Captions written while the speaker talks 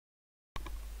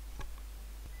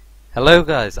Hello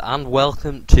guys, and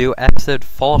welcome to episode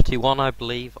 41 I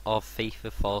believe of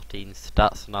FIFA 14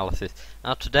 stats analysis.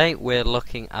 Now today we're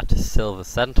looking at a silver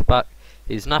centre back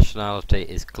whose nationality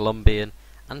is Columbian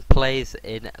and plays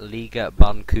in Liga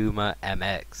Bancuma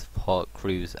MX for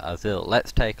Cruz Azul.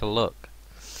 Let's take a look.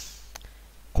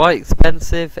 Quite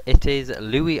expensive, it is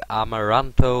Luis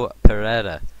Amaranto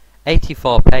Perea.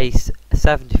 84 pace,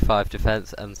 75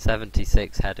 defence and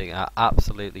 76 heading are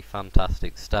absolutely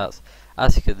fantastic stats.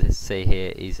 As you can see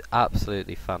here, he's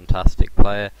absolutely fantastic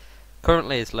player.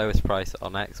 Currently his lowest price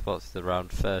on Xbox is around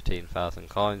 13,000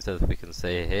 coins, as we can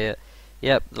see here.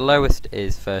 Yep, the lowest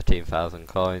is 13,000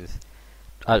 coins.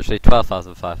 Actually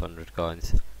 12,500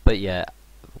 coins. But yeah,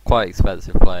 quite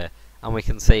expensive player. And we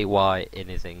can see why in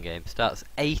his in-game stats.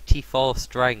 84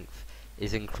 strength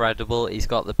is incredible. He's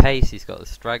got the pace, he's got the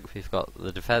strength, he's got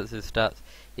the defensive stats.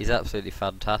 He's absolutely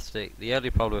fantastic. The only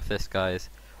problem with this guy is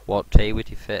what team would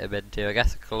you fit him into? I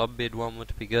guess a Columbian one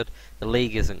would be good. The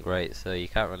league isn't great, so you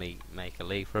can't really make a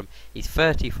league for him. He's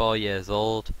 34 years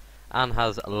old and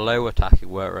has a low attacking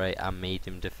work rate and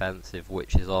medium defensive,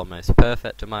 which is almost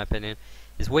perfect in my opinion.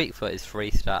 His weak foot is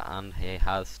 3-star and he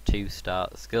has 2-star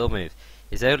skill moves.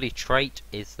 His only trait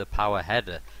is the power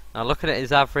header. Now looking at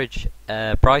his average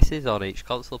prices on each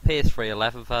console, PS3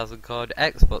 11,000 coin,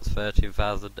 Xbox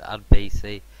 13,000 and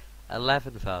PC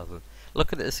 11,000.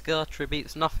 Looking at the skill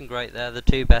attributes, nothing great there. The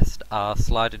two best are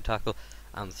sliding tackle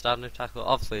and standing tackle.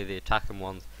 Obviously the attacking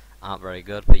ones aren't very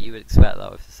good, but you would expect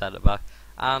that with the centre back.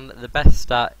 And the best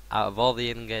stat out of all the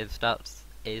in-game stats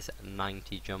is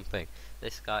 90 jumping.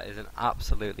 This guy is an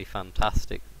absolutely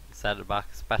fantastic centre back,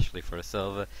 especially for a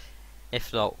silver.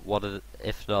 If not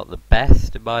the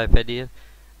best in my opinion.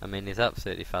 I mean, he's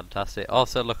absolutely fantastic.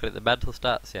 Also looking at the mental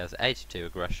stats, he has 82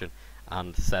 aggression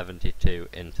and 72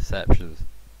 interceptions.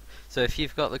 So if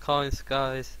you've got the coins,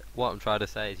 guys, what I'm trying to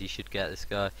say is you should get this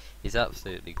guy. He's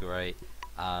absolutely great,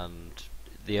 and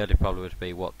the only problem would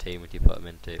be what team would you put him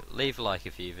into. Leave a like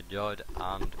if you've enjoyed,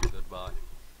 and goodbye.